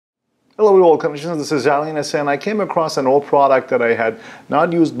Hello and welcome. This is Alina, and I came across an old product that I had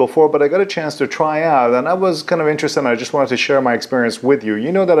not used before, but I got a chance to try out, and I was kind of interested, and I just wanted to share my experience with you.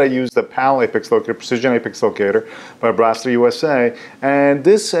 You know that I use the PAL Apex Locator, Precision Apex Locator by Brasserie USA, and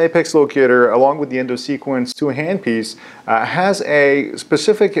this Apex Locator, along with the EndoSequence 2 handpiece, has a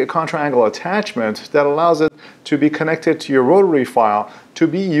specific contra-angle attachment that allows it to be connected to your rotary file to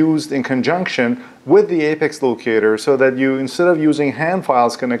be used in conjunction with the Apex Locator, so that you, instead of using hand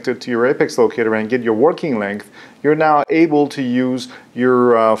files connected to your Apex Locator and get your working length, you're now able to use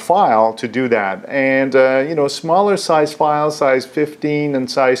your file to do that. And you know, smaller size files, size 15 and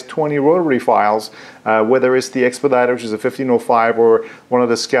size 20 rotary files, whether it's the Expediter, which is a 1505, or one of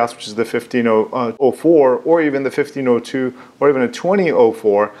the Scouts, which is the 1504, or even the 1502, or even a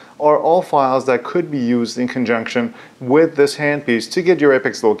 2004, are all files that could be used in conjunction with this handpiece to get your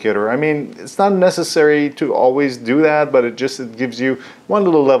Apex Locator. I mean, it's not necessary to always do that, but it gives you one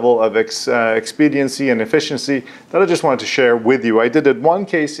little level of expediency and efficiency that I just wanted to share with you. I did it one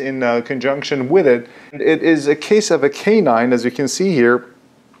case in conjunction with it. It is a case of a canine, as you can see here.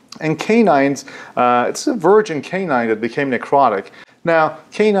 And canines, it's a virgin canine that became necrotic. Now,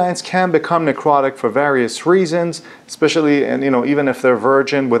 canines can become necrotic for various reasons, especially, and even if they're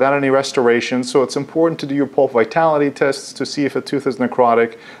virgin without any restoration. So it's important to do your pulp vitality tests to see if a tooth is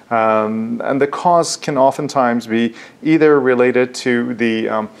necrotic. And the cause can oftentimes be either related to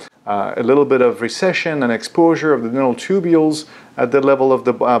the a little bit of recession and exposure of the dental tubules at the level of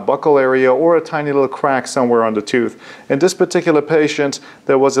the buccal area, or a tiny little crack somewhere on the tooth. In this particular patient,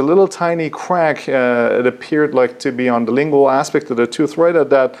 there was a little tiny crack. It appeared like to be on the lingual aspect of the tooth, right at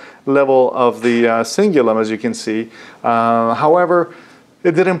that level of the cingulum, as you can see. However,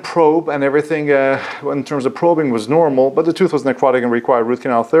 it didn't probe, and everything in terms of probing was normal, but the tooth was necrotic and required root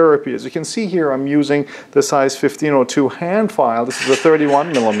canal therapy. As you can see here, I'm using the size 1502 hand file. This is a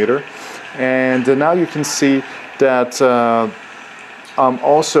 31 millimeter, and now you can see that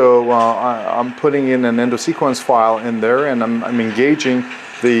I'm putting in an EndoSequence file in there, and I'm engaging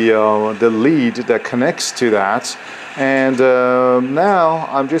the lead that connects to that. And now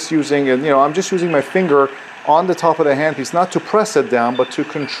I'm just using I'm just using my finger on the top of the handpiece, not to press it down, but to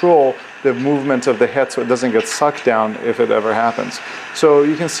control the movement of the head so it doesn't get sucked down if it ever happens. So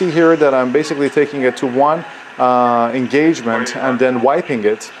you can see here that I'm basically taking it to one engagement and then wiping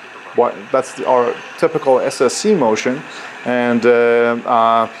it. That's our typical SSC motion. And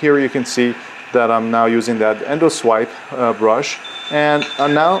here you can see that I'm now using that EndoSwipe brush. And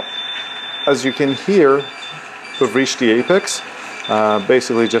now, as you can hear, we've reached the apex.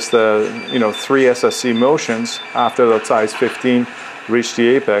 Basically just the 3 SSC motions after the size 15 reach the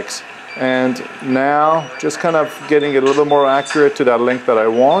apex, and now just kind of getting it a little more accurate to that length that I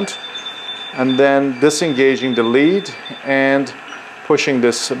want, and then disengaging the lead and pushing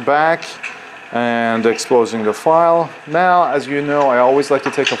this back and exposing the file. Now, as you know, I always like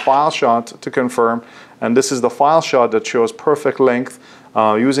to take a file shot to confirm, and this is the file shot that shows perfect length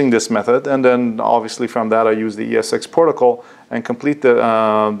using this method. And then obviously from that I use the ESX protocol and complete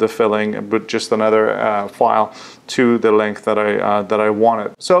the filling with just another file to the length that I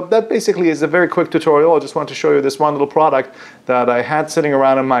wanted. So that basically is a very quick tutorial. I just want to show you this one little product that I had sitting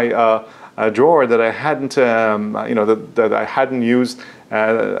around in my drawer that I hadn't that I hadn't used,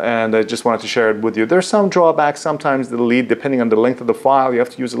 and I just wanted to share it with you. There's some drawbacks. Sometimes the lead, depending on the length of the file, you have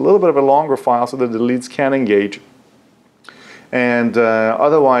to use a little bit of a longer file so that the leads can engage. And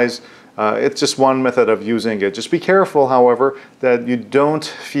otherwise, it's just one method of using it. Just be careful, however, that you don't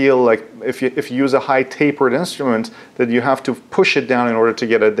feel like if you use a high tapered instrument that you have to push it down in order to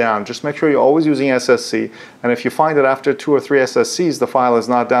get it down. Just make sure you're always using SSC. And if you find that after 2 or 3 SSCs the file is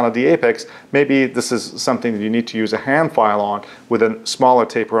not down at the apex, maybe this is something that you need to use a hand file on with a smaller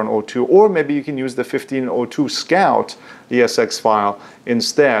taper on O2, or maybe you can use the 1502 Scout ESX file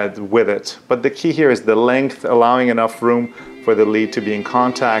instead with it. But the key here is the length, allowing enough room for the lead to be in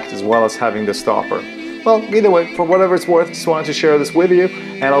contact, as well as having the stopper. Well, either way, for whatever it's worth, just wanted to share this with you,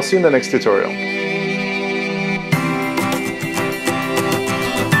 and I'll see you in the next tutorial.